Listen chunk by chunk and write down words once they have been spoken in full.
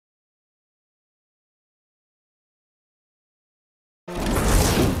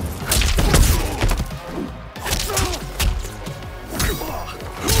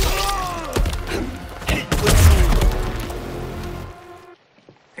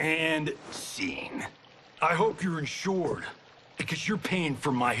And scene. I hope you're insured, because you're paying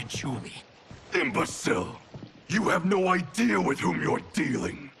for my Hachuli. Imbecile! You have no idea with whom you're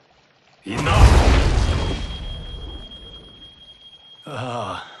dealing. Enough!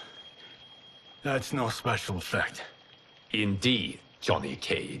 That's no special effect. Indeed, Johnny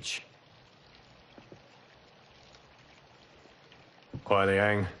Cage. Kuai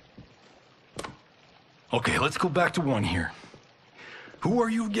Liang. Okay, let's go back to one here. Who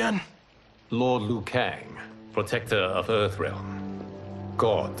are you again? Lord Liu Kang, protector of Earthrealm,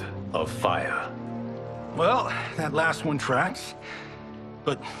 god of fire. Well, that last one tracks.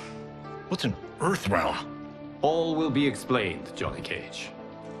 But what's an Earthrealm? All will be explained, Johnny Cage.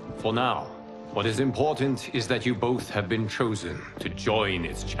 For now, what is important is that you both have been chosen to join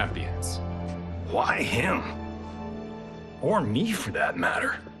its champions. Why him? Or me, for that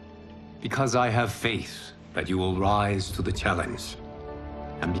matter. Because I have faith that you will rise to the challenge.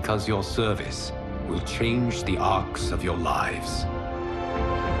 And because your service will change the arcs of your lives.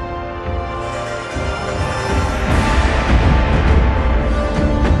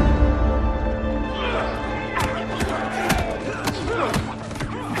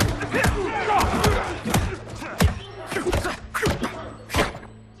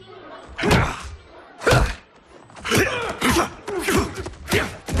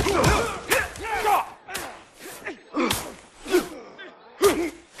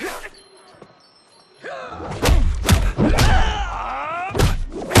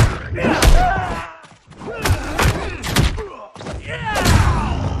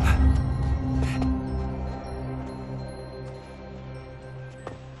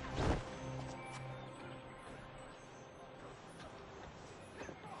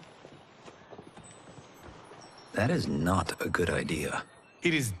 That is not a good idea.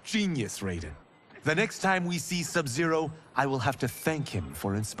 It is genius, Raiden. The next time we see Sub-Zero, I will have to thank him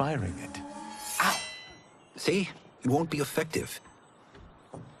for inspiring it. Ow! See? It won't be effective.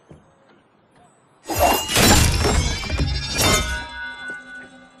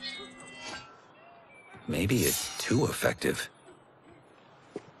 Maybe it's too effective.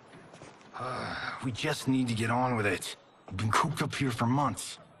 We just need to get on with it. I've been cooped up here for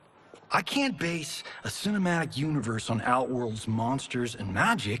months. I can't base a cinematic universe on Outworld's monsters and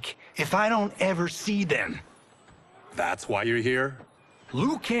magic if I don't ever see them. That's why you're here?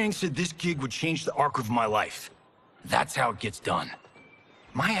 Liu Kang said this gig would change the arc of my life. That's how it gets done.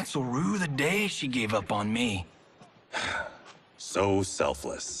 My ex will rue the day she gave up on me. So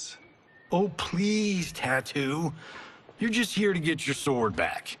selfless. Oh, please, Tattoo. You're just here to get your sword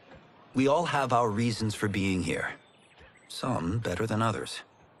back. We all have our reasons for being here. Some better than others.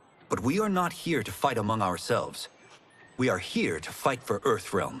 But we are not here to fight among ourselves. We are here to fight for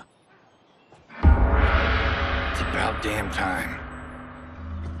Earthrealm. It's about damn time.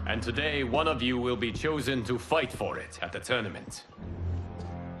 And today, one of you will be chosen to fight for it at the tournament.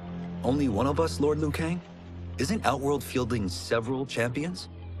 Only one of us, Lord Liu Kang? Isn't Outworld fielding several champions?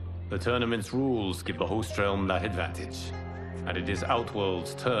 The tournament's rules give the host realm that advantage. And it is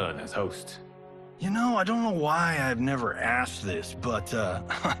Outworld's turn as host. You know, I don't know why I've never asked this, but,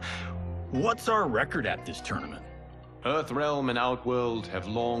 what's our record at this tournament? Earthrealm and Outworld have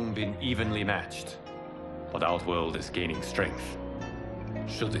long been evenly matched. But Outworld is gaining strength.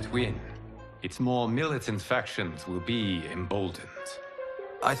 Should it win, its more militant factions will be emboldened.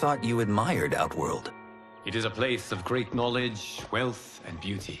 I thought you admired Outworld. It is a place of great knowledge, wealth, and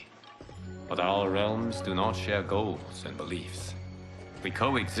beauty. But our realms do not share goals and beliefs. We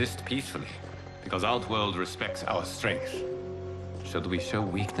coexist peacefully, because Outworld respects our strength. Should we show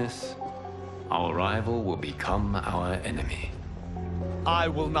weakness, our rival will become our enemy. I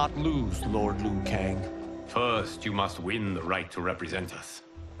will not lose, Lord Liu Kang. First, you must win the right to represent us.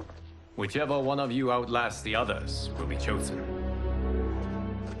 Whichever one of you outlasts the others will be chosen.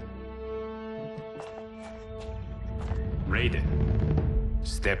 Raiden,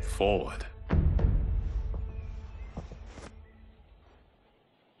 step forward.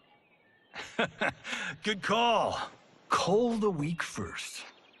 Good call. Cull the weak first.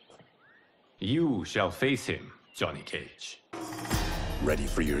 You shall face him, Johnny Cage. Ready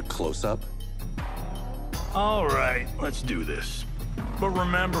for your close-up? All right, let's do this. But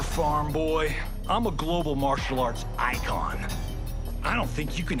remember, farm boy, I'm a global martial arts icon. I don't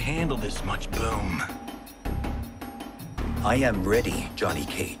think you can handle this much boom. I am ready, Johnny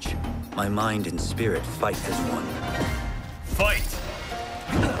Cage. My mind and spirit fight as one. Fight!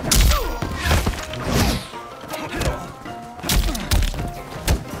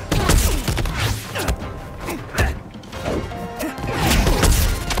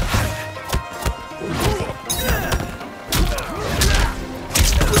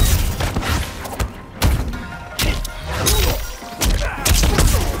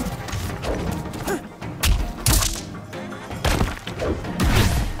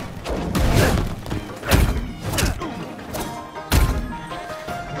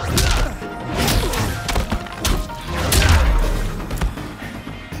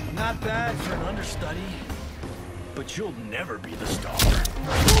 understudy, but you'll never be the star.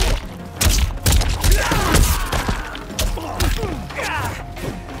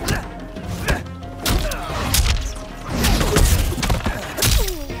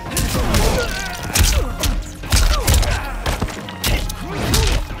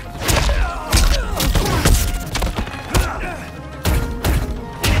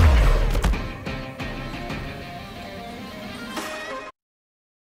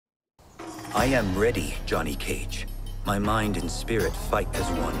 I am ready, Johnny Cage. My mind and spirit fight as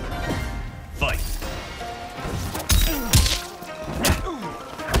one. Fight!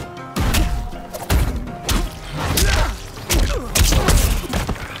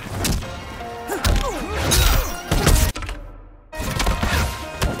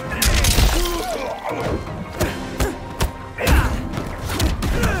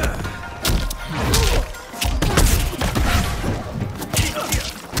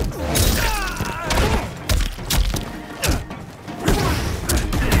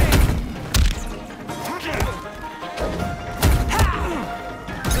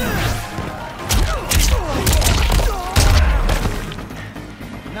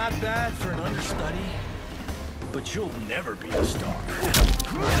 Not bad for an understudy, but you'll never be the star.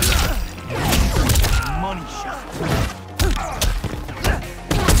 Money shot.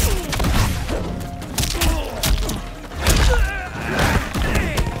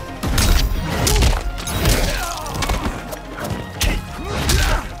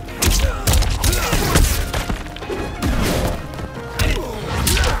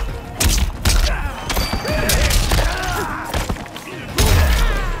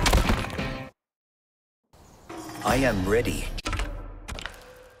 I am ready,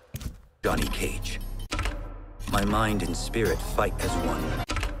 Johnny Cage. My mind and spirit fight as one.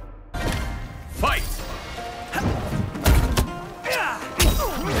 Fight!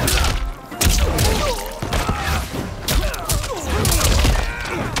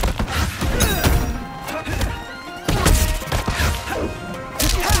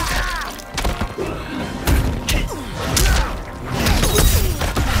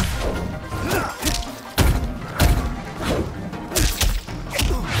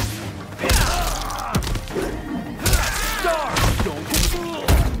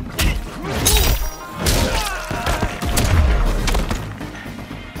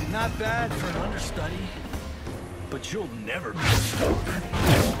 Not bad for an understudy, but you'll never be the star.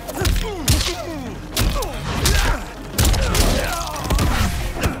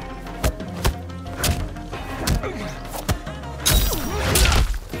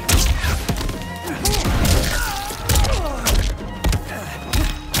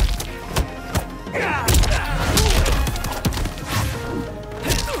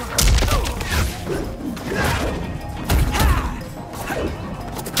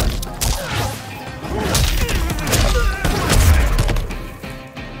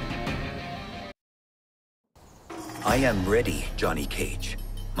 I am ready, Johnny Cage.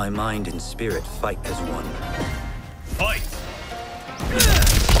 My mind and spirit fight as one. Fight!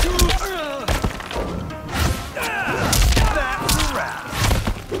 That's a wrap.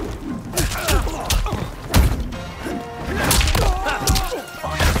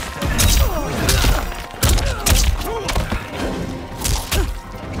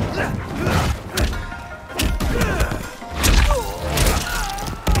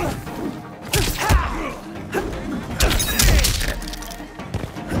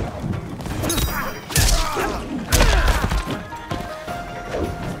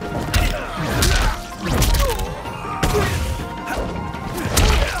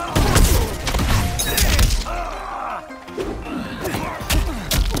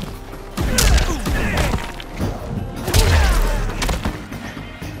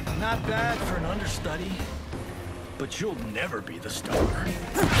 Not bad for an understudy, but you'll never be the star.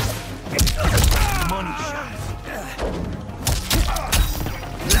 Money shot.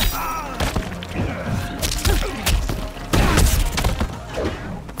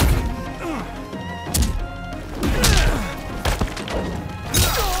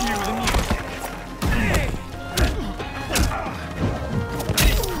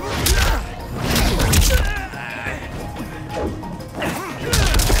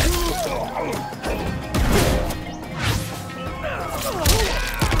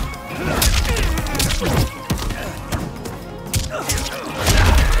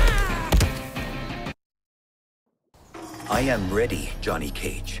 I am ready, Johnny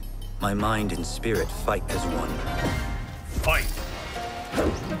Cage. My mind and spirit fight as one. Fight!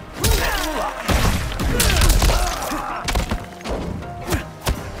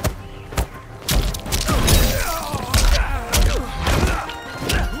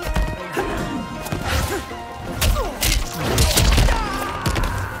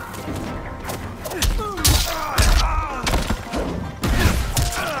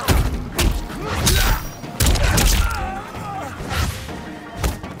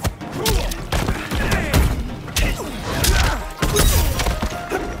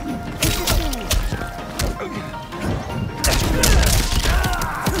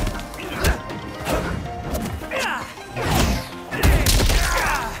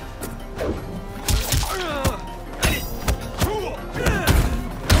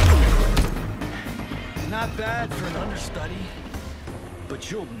 but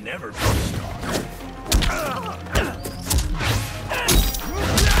you'll never be a star.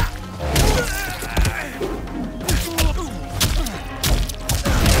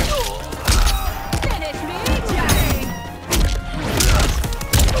 Finish me, Johnny!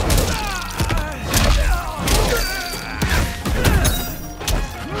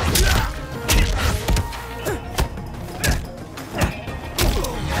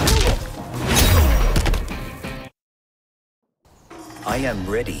 I am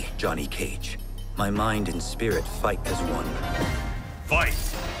ready, Johnny Cage. My mind and spirit fight as one. Fight!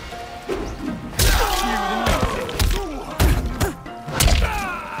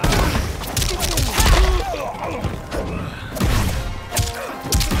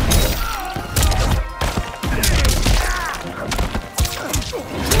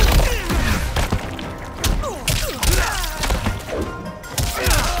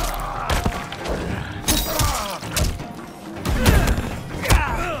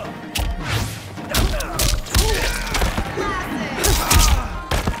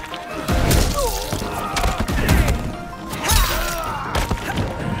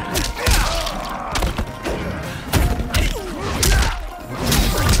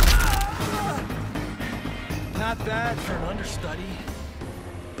 Not bad for an understudy,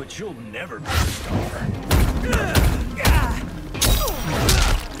 but you'll never be a star.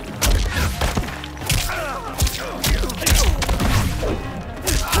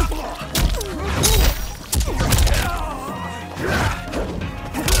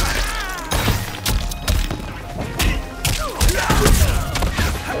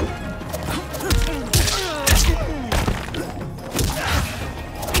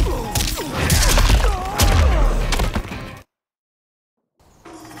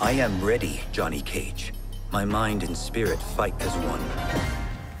 I am ready, Johnny Cage. My mind and spirit fight as one.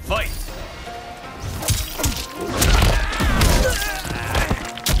 Fight!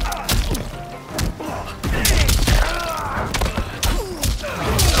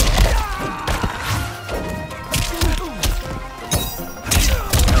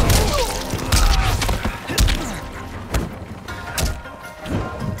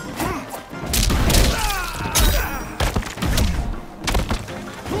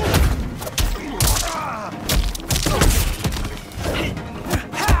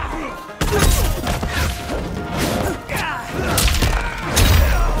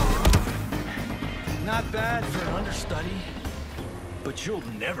 Not bad for an understudy, but you'll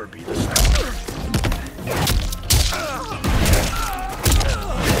never be the star.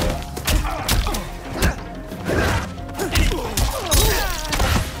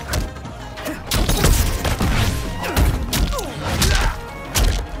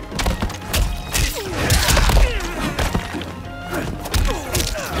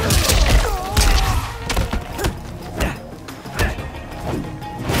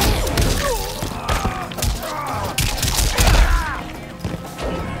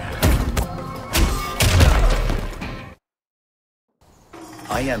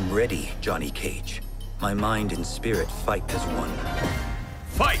 I am ready, Johnny Cage. My mind and spirit fight as one.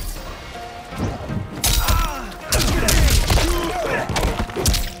 Fight!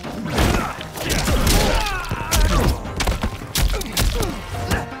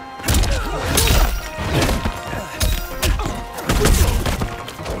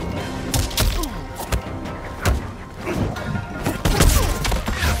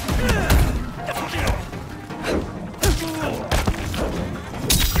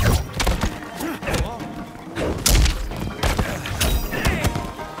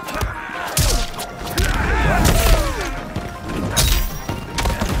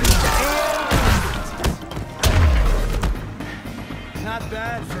 Not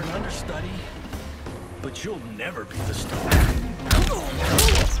bad for an understudy, but you'll never be the star.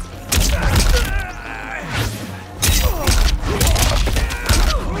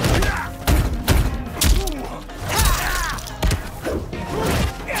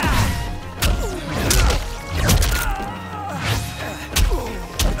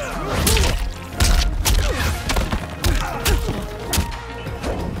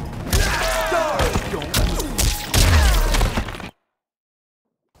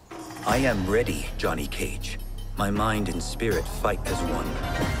 I am ready, Johnny Cage. My mind and spirit fight as one.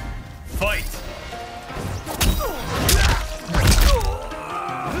 Fight!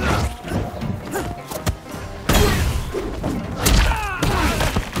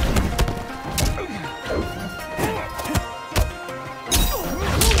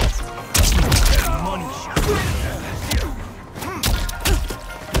 Money shot.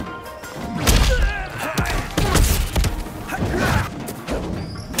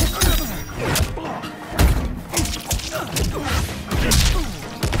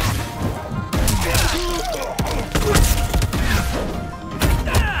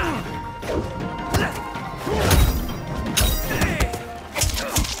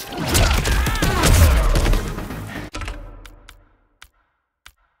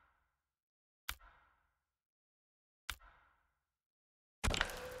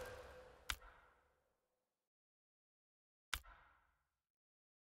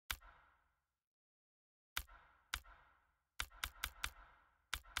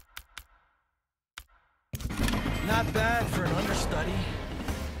 Not bad for an understudy,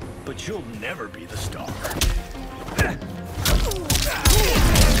 but you'll never be the star.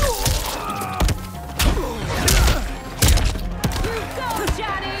 Go,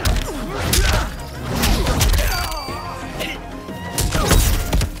 Johnny!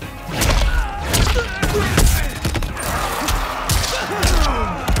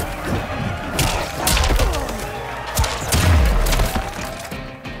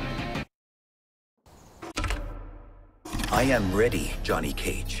 I am ready, Johnny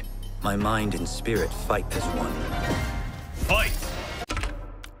Cage. My mind and spirit fight as one. Fight!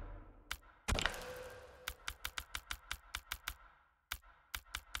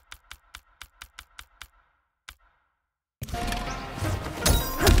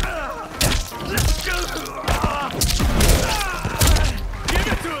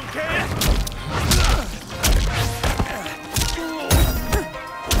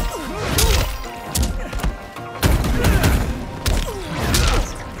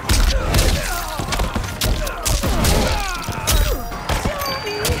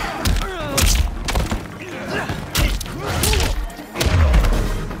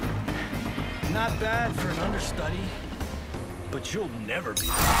 Not bad for an understudy, but you'll never be.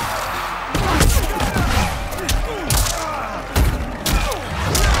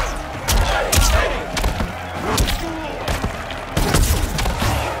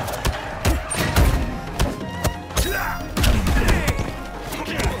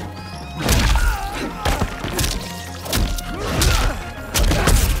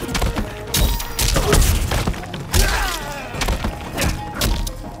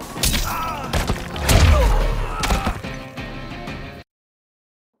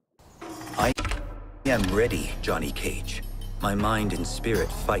 I am ready, Johnny Cage. My mind and spirit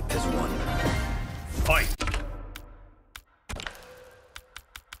fight as one. Fight!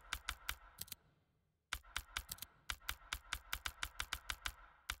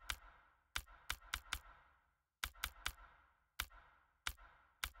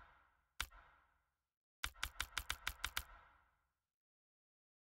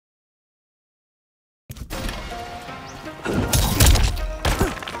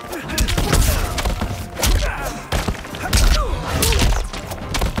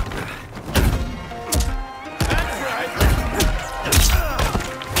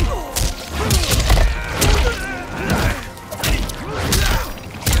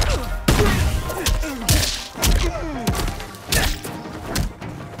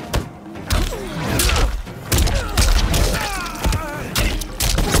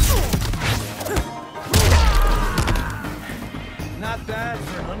 Not bad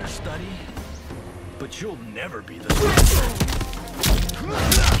for an understudy, but you'll never be the star.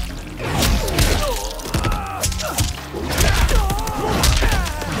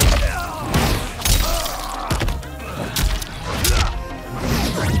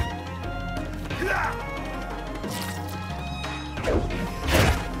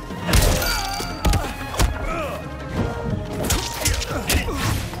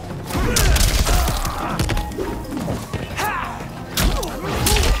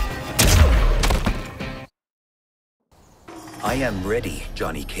 I am ready,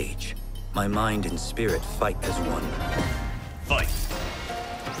 Johnny Cage. My mind and spirit fight as one. Fight!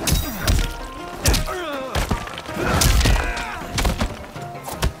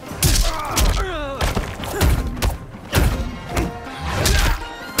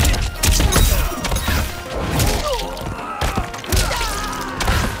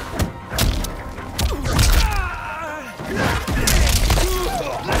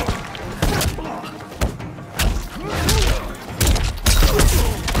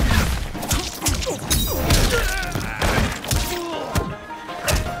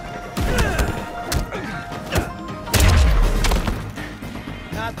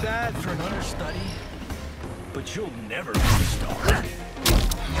 Not bad for an understudy, but you'll never be the star.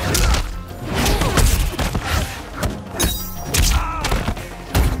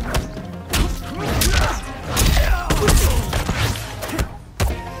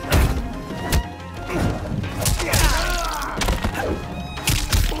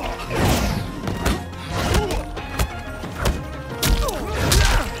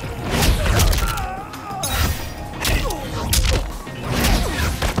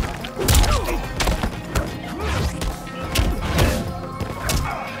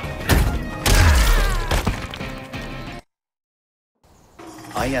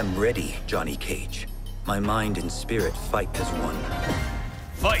 I am ready, Johnny Cage. My mind and spirit fight as one.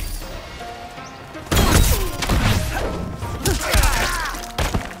 Fight!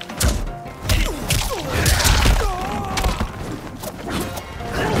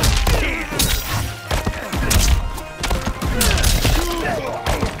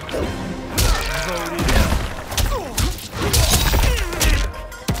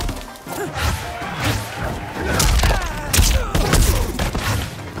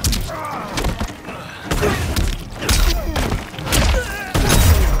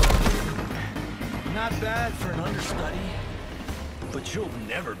 understudy, but you'll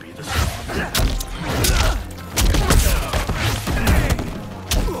never be the star.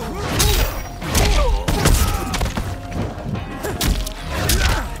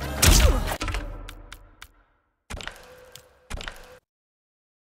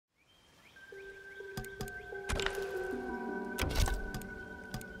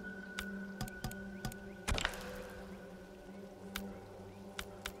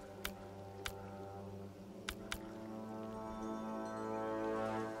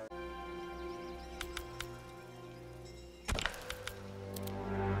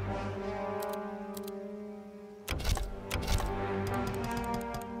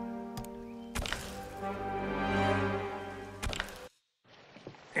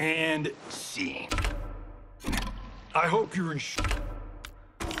 And scene. I hope you're in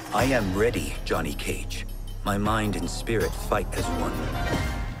I am ready, Johnny Cage. My mind and spirit fight as one.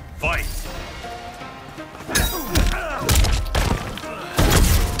 Fight!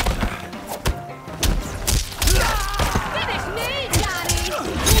 Finish me, Johnny!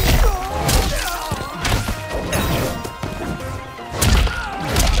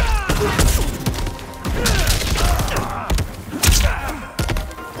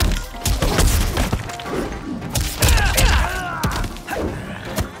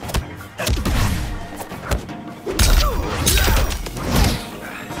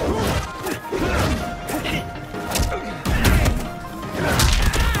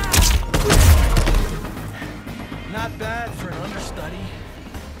 Not bad for an understudy,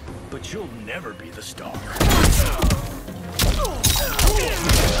 but you'll never be the star.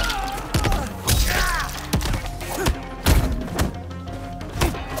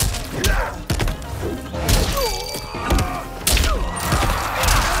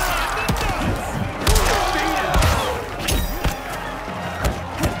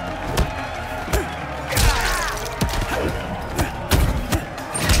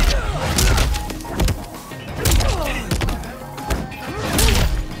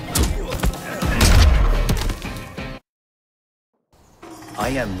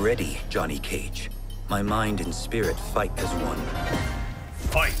 I am ready, Johnny Cage. My mind and spirit fight as one.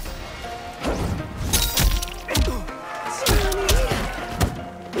 Fight!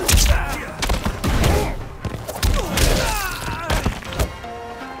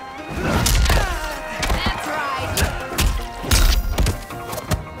 That's right!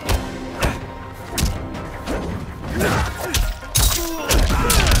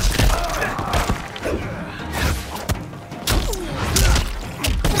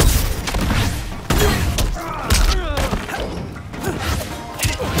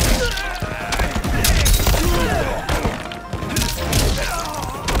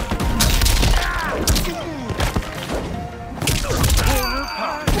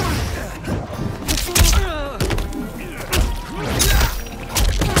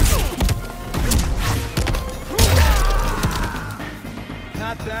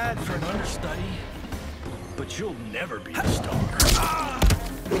 Not bad for an understudy, but you'll never be the star.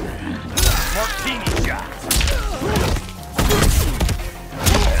 Martini shot!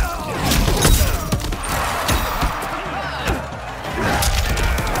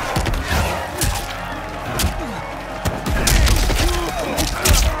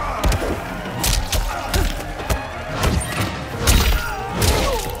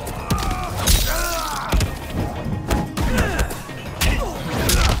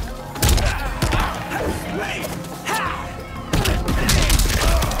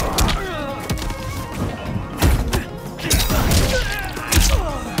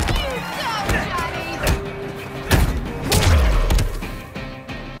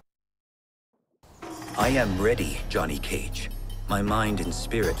 I am ready, Johnny Cage. My mind and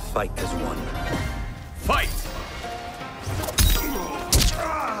spirit fight as one. Fight!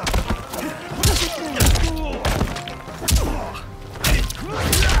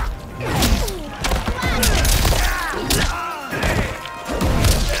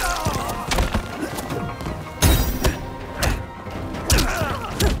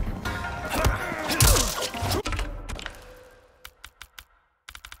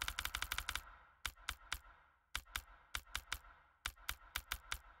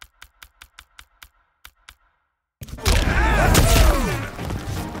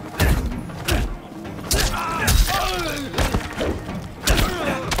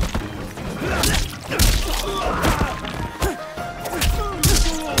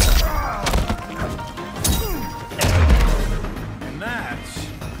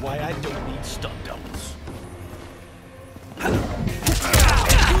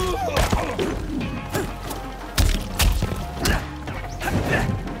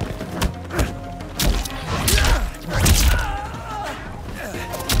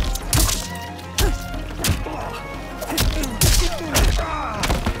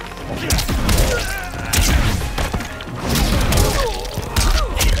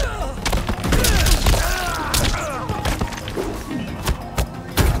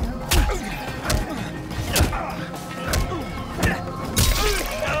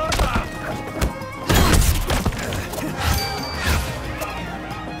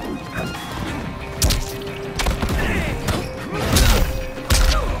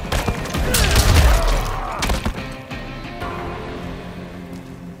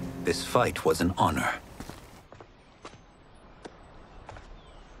 This fight was an honor.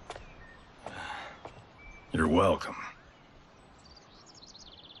 You're welcome.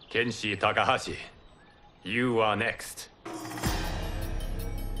 Kenshi Takahashi, you are next.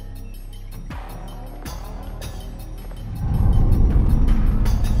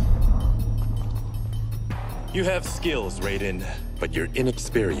 You have skills, Raiden, but you're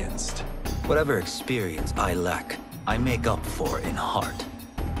inexperienced. Whatever experience I lack, I make up for in heart.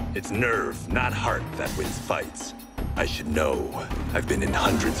 It's nerve, not heart, that wins fights. I should know. I've been in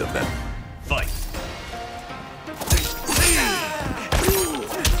hundreds of them. Fight!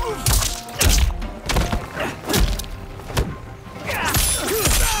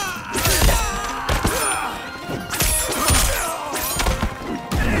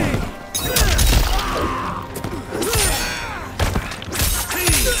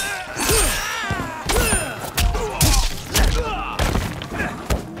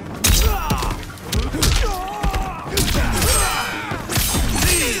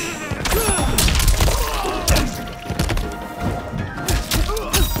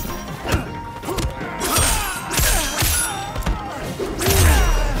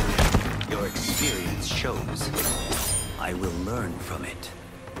 I will learn from it.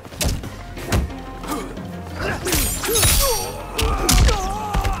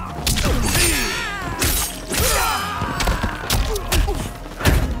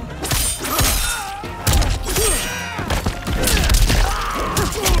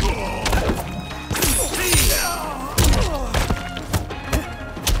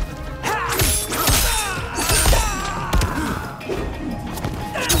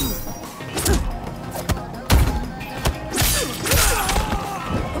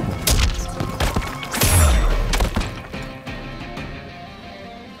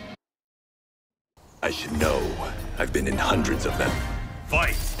 I should know. I've been in hundreds of them.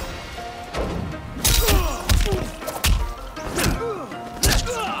 Fight!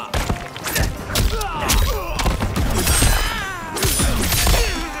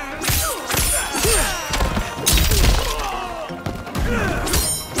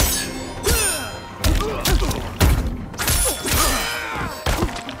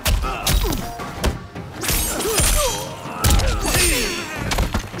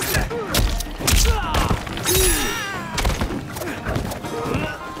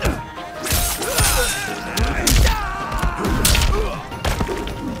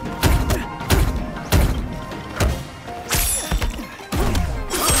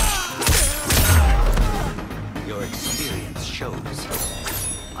 Your experience shows.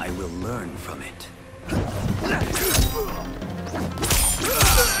 I will learn from it.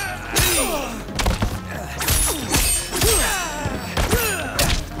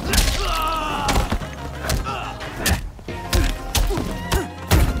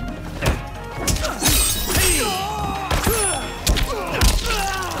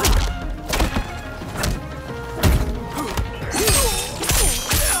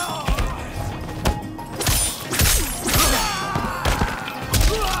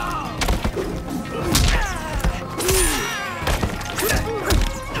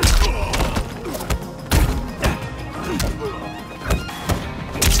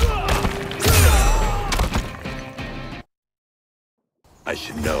 I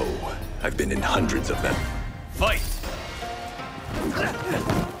should know. I've been in hundreds of them. Fight!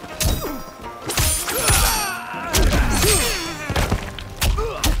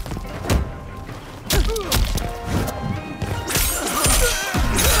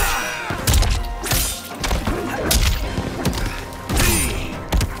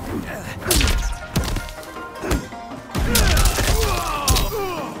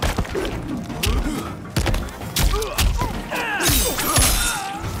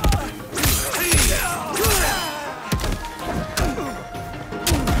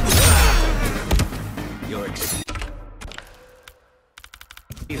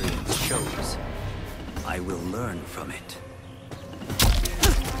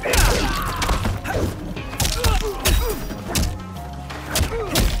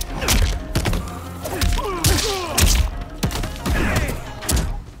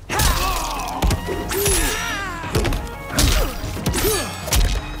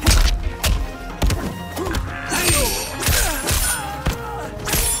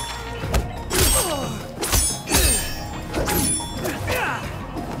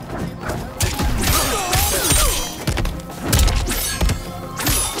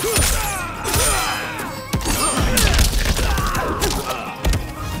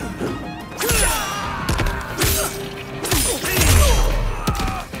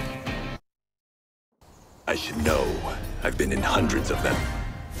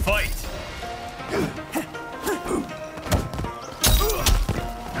 Fight!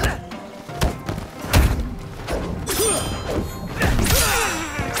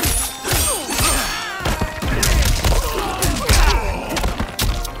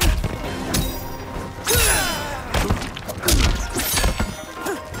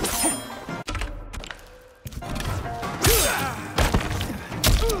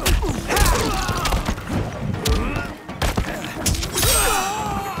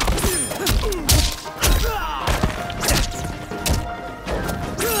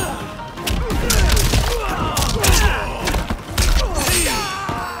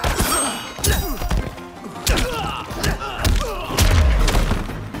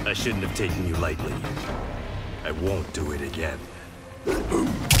 I shouldn't have taken you lightly. I won't do it again.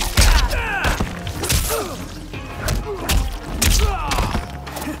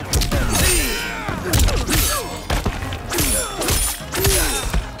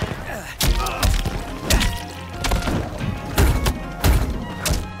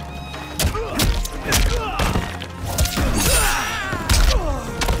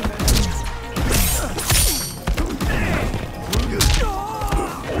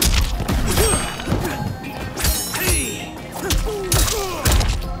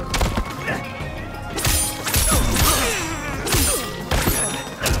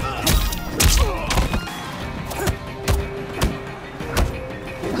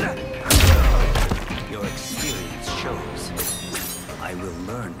 Your experience shows. I will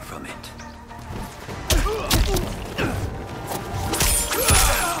learn from it.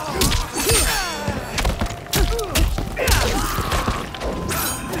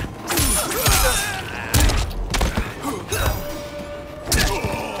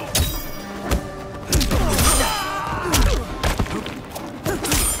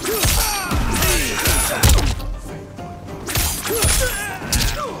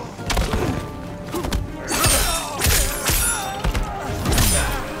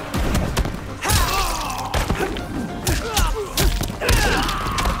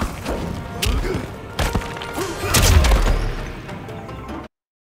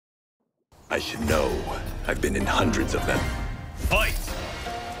 I should know. I've been in hundreds of them. Fight!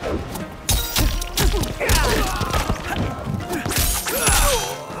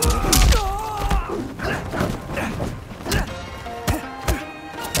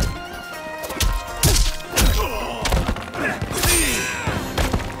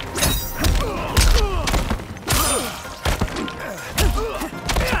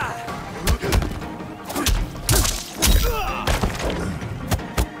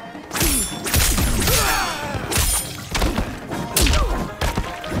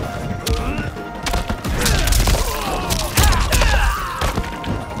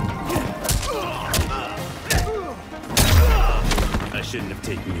 I shouldn't have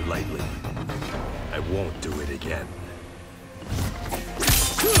taken you lightly. I won't do it again.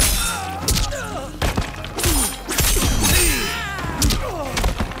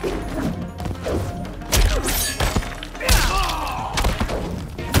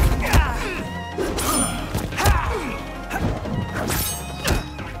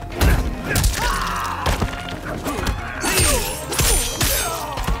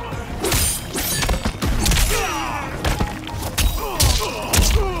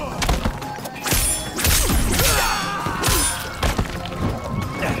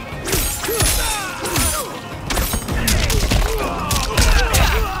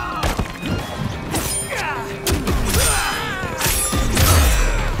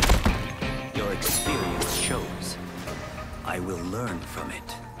 I will learn from it.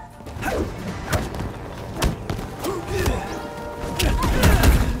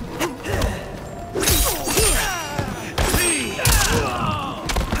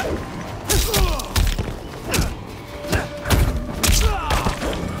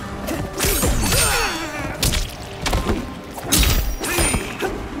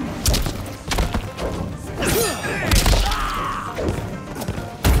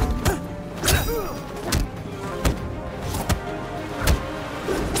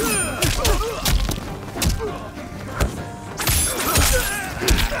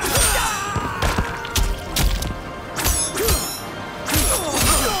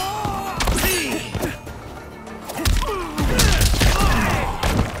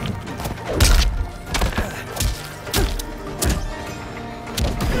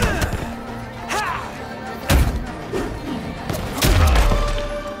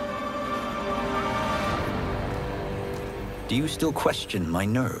 Do you still question my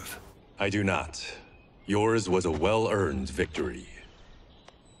nerve? I do not. Yours was a well-earned victory.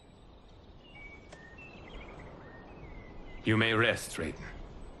 You may rest, Raiden.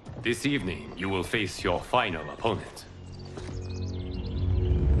 This evening, you will face your final opponent.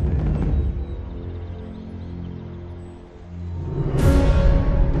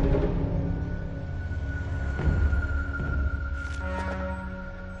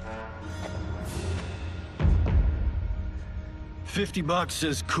 $50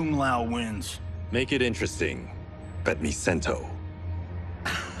 says Kung Lao wins. Make it interesting. Bet me cento.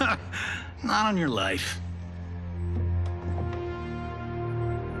 Not on your life.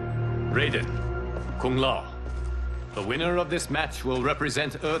 Raiden, Kung Lao. The winner of this match will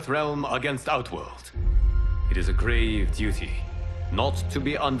represent Earthrealm against Outworld. It is a grave duty, not to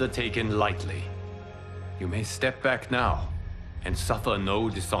be undertaken lightly. You may step back now and suffer no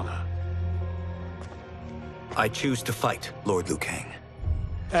dishonor. I choose to fight, Lord Liu Kang.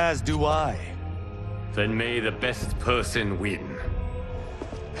 As do I. Then may the best person win.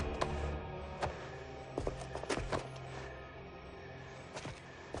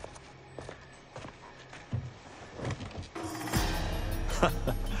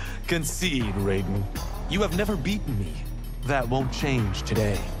 Concede, Raiden. You have never beaten me. That won't change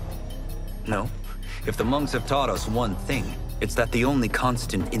today. No. If the monks have taught us one thing, it's that the only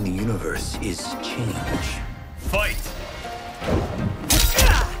constant in the universe is change. Fight!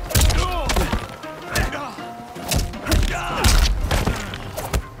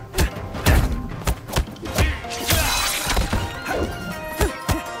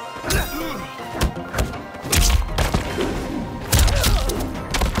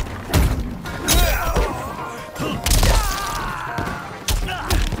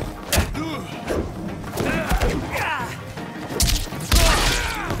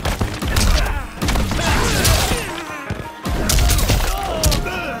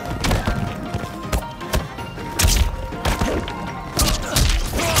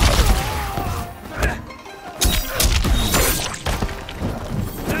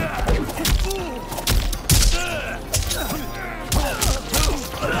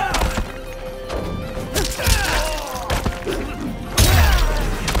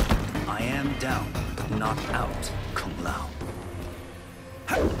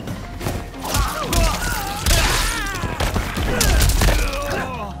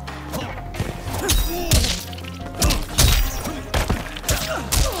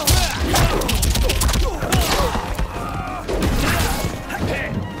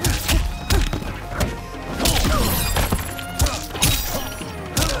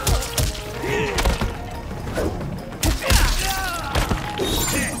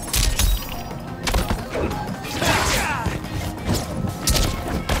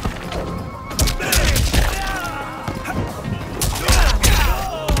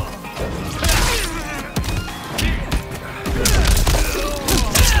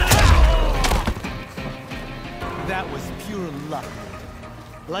 That was pure luck.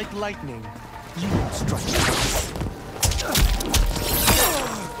 Like lightning, you won't strike twice.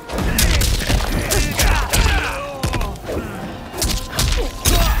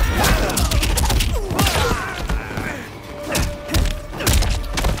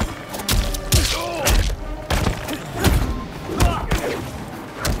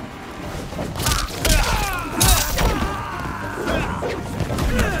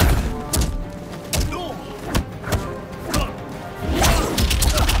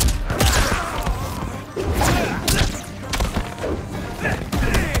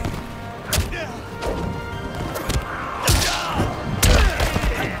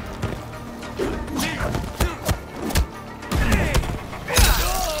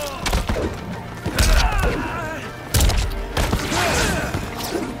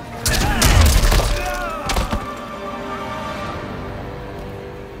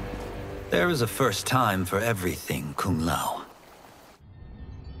 There is a first time for everything, Kung Lao.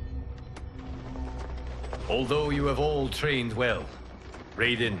 Although you have all trained well,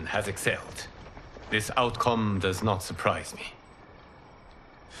 Raiden has excelled. This outcome does not surprise me.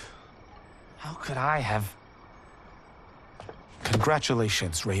 How could I have...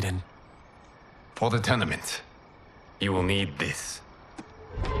 Congratulations, Raiden. For the tournament, you will need this.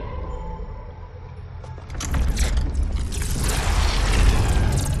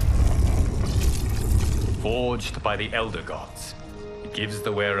 Forged by the Elder Gods, it gives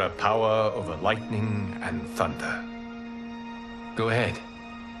the wearer power over lightning and thunder. Go ahead,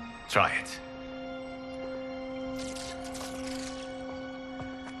 try it.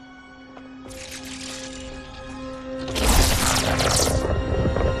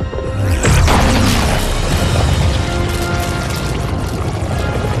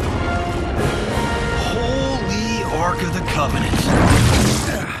 Holy Ark of the Covenant.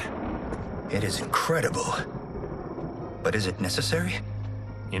 It is incredible. But is it necessary?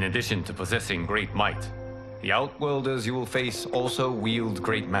 In addition to possessing great might, the Outworlders you will face also wield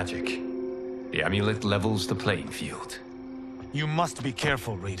great magic. The amulet levels the playing field. You must be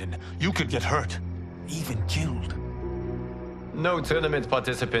careful, Raiden. You could get hurt, even killed. No tournament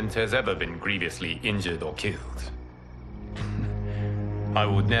participant has ever been grievously injured or killed. I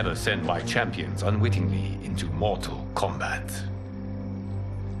would never send my champions unwittingly into mortal combat.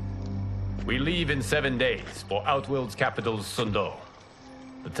 We leave in 7 days for Outworld's capital, Sundo.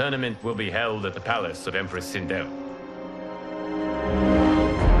 The tournament will be held at the palace of Empress Sindel.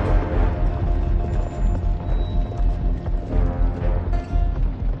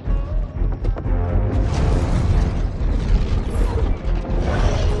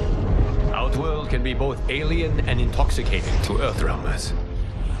 Outworld can be both alien and intoxicating to Earthrealmers.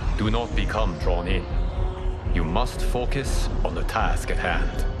 Do not become drawn in. You must focus on the task at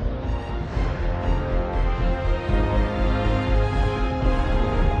hand.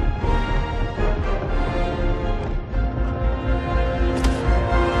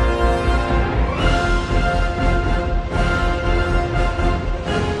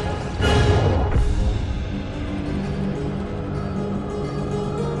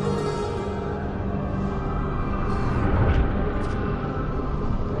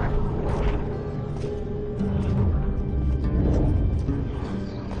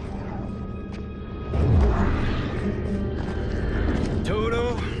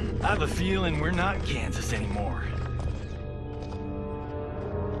 I have a feeling we're not Kansas anymore.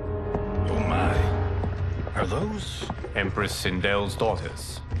 Oh my. Are those? Empress Sindel's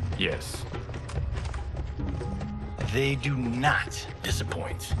daughters, yes. They do not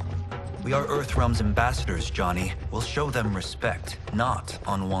disappoint. We are Earthrealm's ambassadors, Johnny. We'll show them respect, not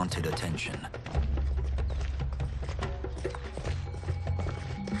unwanted attention.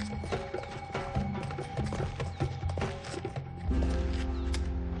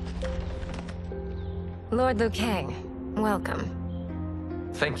 Lord Liu Kang,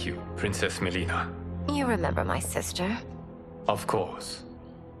 welcome. Thank you, Princess Melina. You remember my sister? Of course.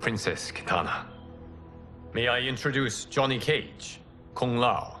 Princess Kitana. May I introduce Johnny Cage, Kung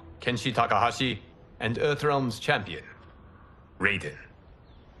Lao, Kenshi Takahashi, and Earthrealm's champion, Raiden.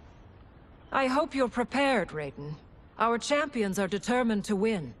 I hope you're prepared, Raiden. Our champions are determined to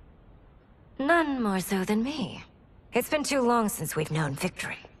win. None more so than me. It's been too long since we've known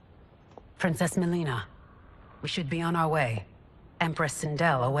victory. Princess Melina, we should be on our way. Empress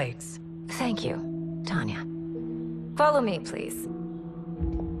Sindel awaits. Thank you, Tanya. Follow me, please.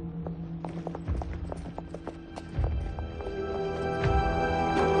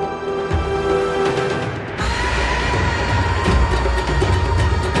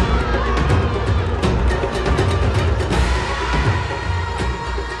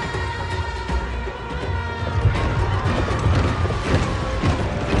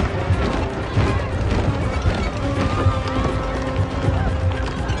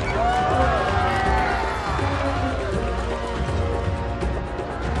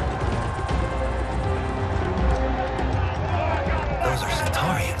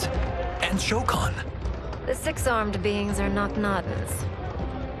 The six-armed beings are not Nodens.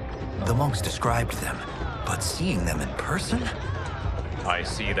 The monks described them, but seeing them in person? I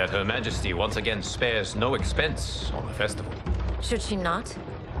see that Her Majesty once again spares no expense on the festival. Should she not?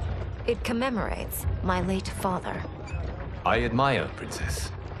 It commemorates my late father. I admire,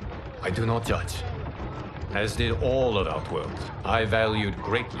 Princess. I do not judge. As did all of Outworld, I valued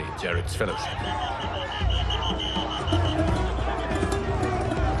greatly Jared's fellowship.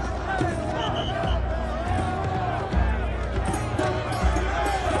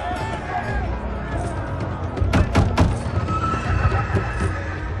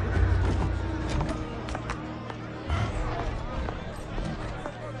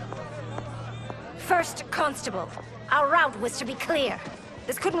 First Constable, our route was to be clear.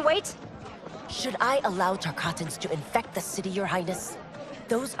 This couldn't wait? Should I allow Tarkatans to infect the city, Your Highness?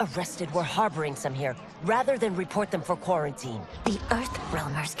 Those arrested were harboring some here, rather than report them for quarantine. The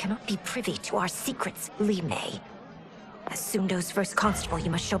Earthrealmers cannot be privy to our secrets, Li Mei. As Sundo's first constable, you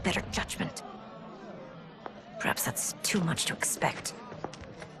must show better judgment. Perhaps that's too much to expect.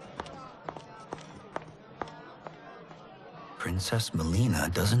 Princess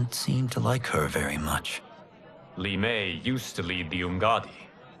Melina doesn't seem to like her very much. Li Mei used to lead the Umgadi,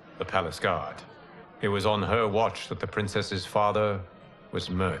 the palace guard. It was on her watch that the princess's father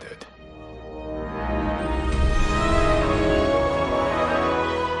was murdered.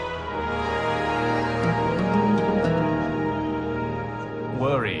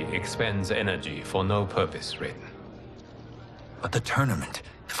 Worry expends energy for no purpose, Raiden. But the tournament,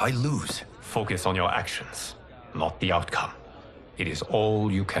 if I lose... Focus on your actions, not the outcome. It is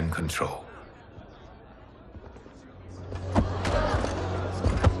all you can control.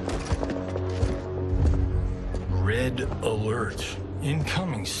 Red alert.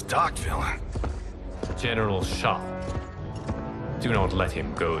 Incoming stock villain. General Shah. Do not let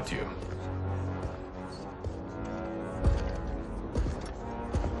him goad you.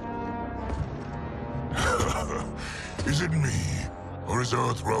 Is it me? Or is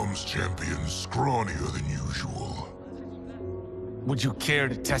Earthrealm's champion scrawnier than usual? Would you care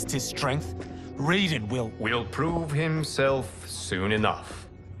to test his strength? Raiden will prove himself soon enough.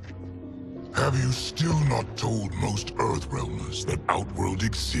 Have you still not told most Earthrealmers that Outworld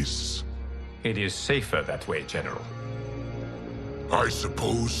exists? It is safer that way, General. I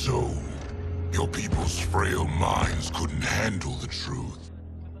suppose so. Your people's frail minds couldn't handle the truth.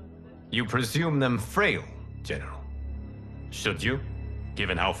 You presume them frail, General. Should you,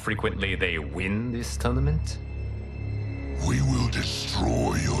 given how frequently they win this tournament? We will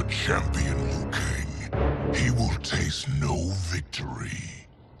destroy your champion, Liu Kang. He will taste no victory.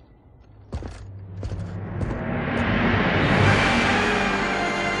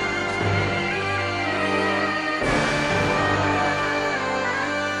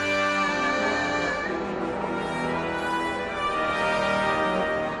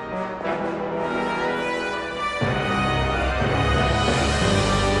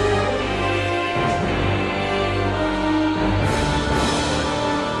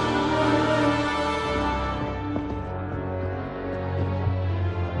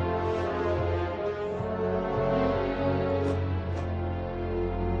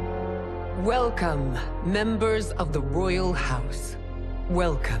 Welcome, members of the Royal House.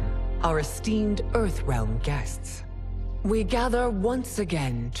 Welcome, our esteemed Earthrealm guests. We gather once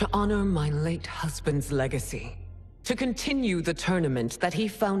again to honor my late husband's legacy, to continue the tournament that he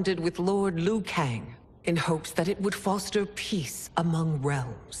founded with Lord Liu Kang, in hopes that it would foster peace among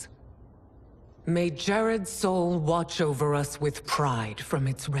realms. May Jared's soul watch over us with pride from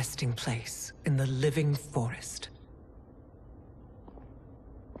its resting place in the living forest.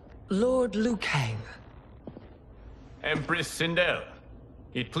 Lord Liu Kang. Empress Sindel,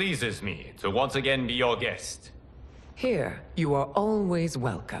 it pleases me to once again be your guest. Here, you are always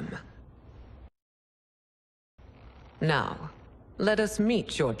welcome. Now, let us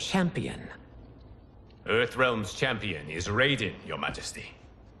meet your champion. Earthrealm's champion is Raiden, Your Majesty.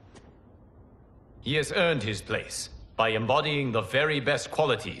 He has earned his place by embodying the very best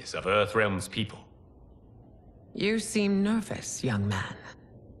qualities of Earthrealm's people. You seem nervous, young man.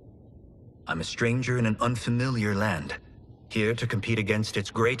 I'm a stranger in an unfamiliar land, here to compete against its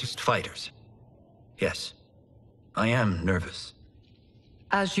greatest fighters. Yes, I am nervous.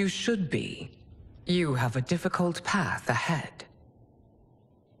 As you should be. You have a difficult path ahead.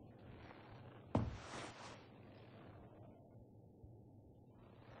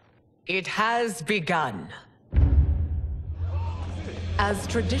 It has begun. As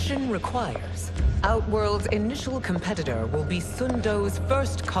tradition requires, Outworld's initial competitor will be Sundo's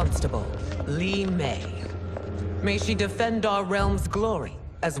first constable, Li Mei. May she defend our realm's glory,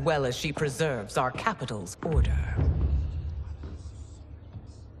 as well as she preserves our capital's order.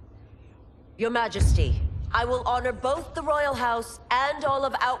 Your Majesty, I will honor both the Royal House and all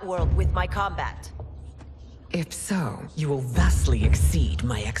of Outworld with my combat. If so, you will vastly exceed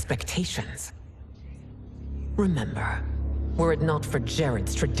my expectations. Remember, were it not for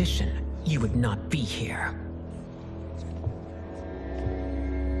Jared's tradition, you would not be here.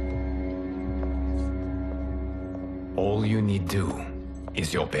 All you need do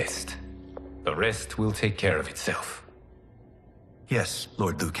is your best. The rest will take care of itself. Yes,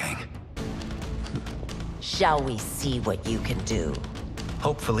 Lord Liu Kang. Shall we see what you can do?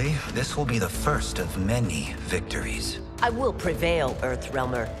 Hopefully, this will be the first of many victories. I will prevail,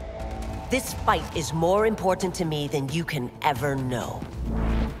 Earthrealmer. This fight is more important to me than you can ever know.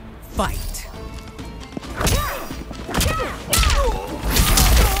 Fight!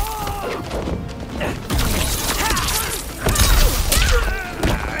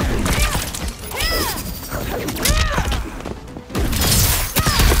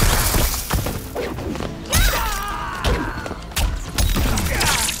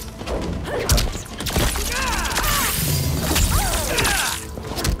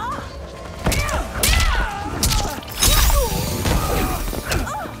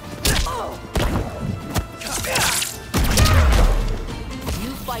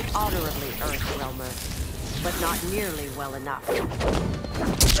 Honorably, Earthrealmer, but not nearly well enough.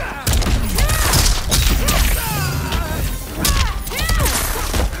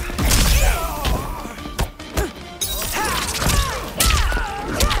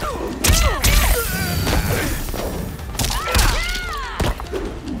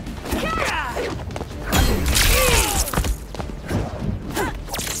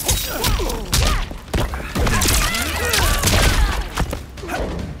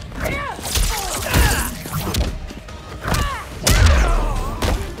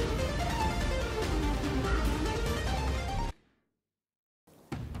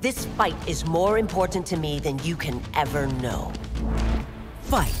 This fight is more important to me than you can ever know.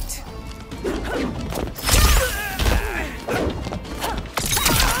 Fight.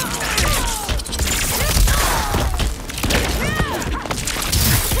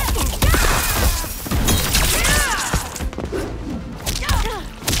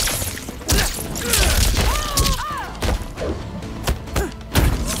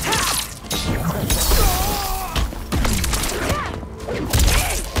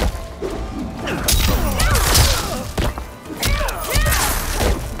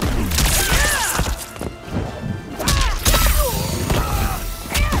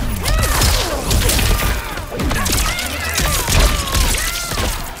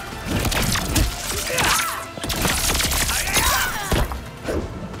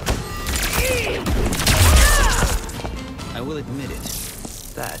 I will admit it.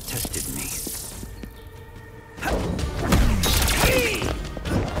 That tested me.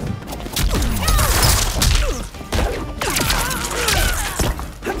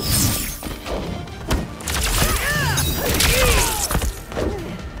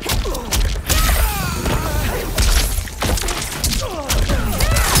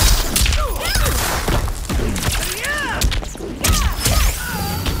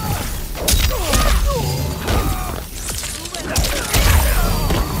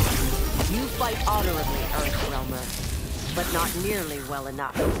 Honorably, Earthrealmer, but not nearly well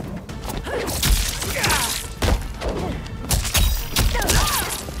enough.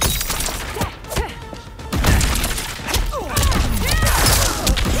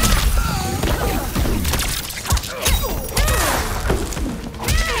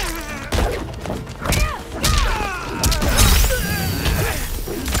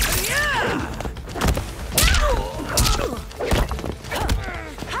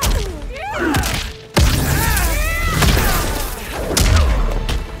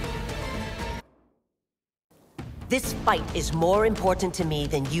 This fight is more important to me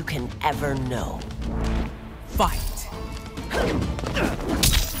than you can ever know. Fight.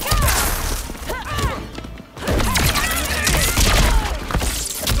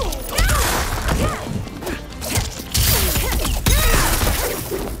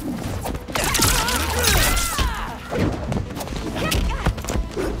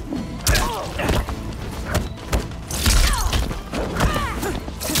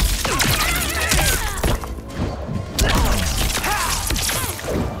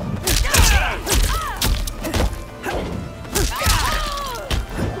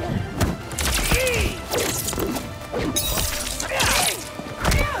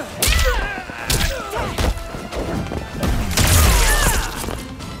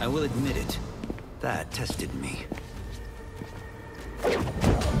 I will admit it. That tested me.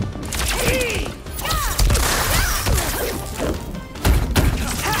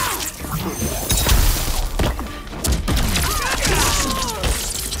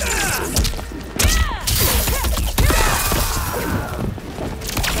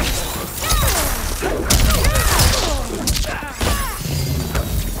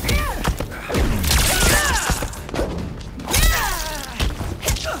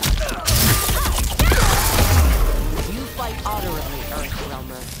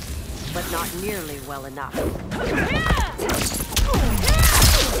 But not nearly well enough.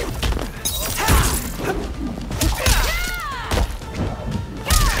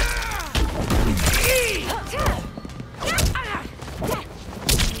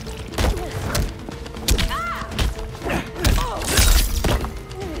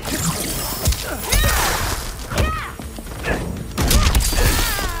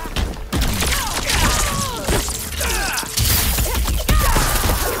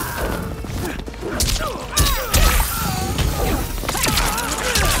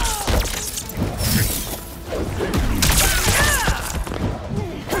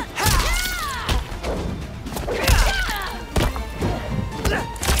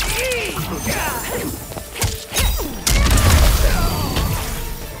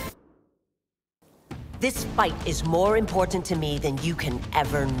 This fight is more important to me than you can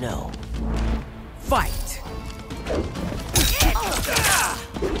ever know. Fight!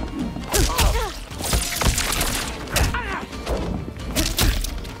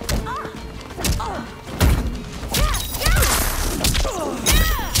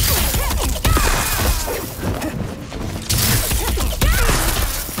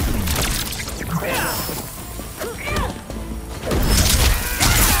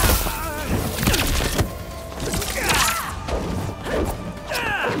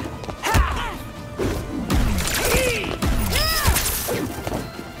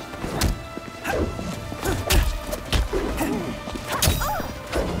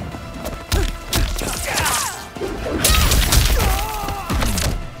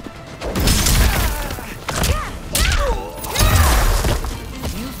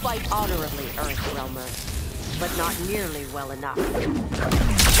 fight honorably, Earthrealmer, but not nearly well enough.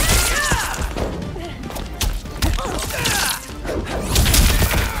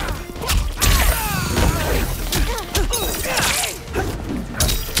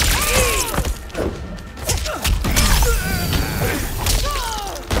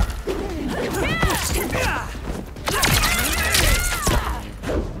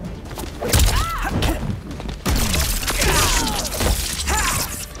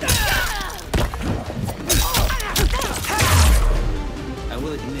 I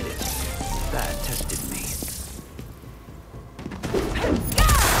will admit it. That tested me.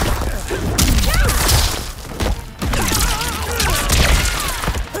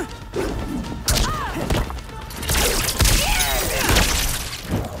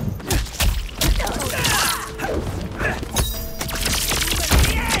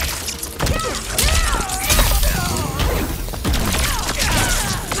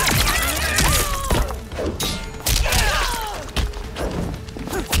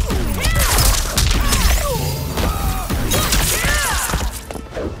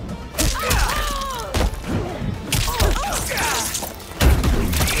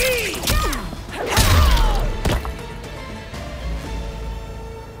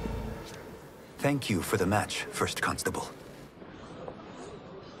 Thank you for the match, First Constable.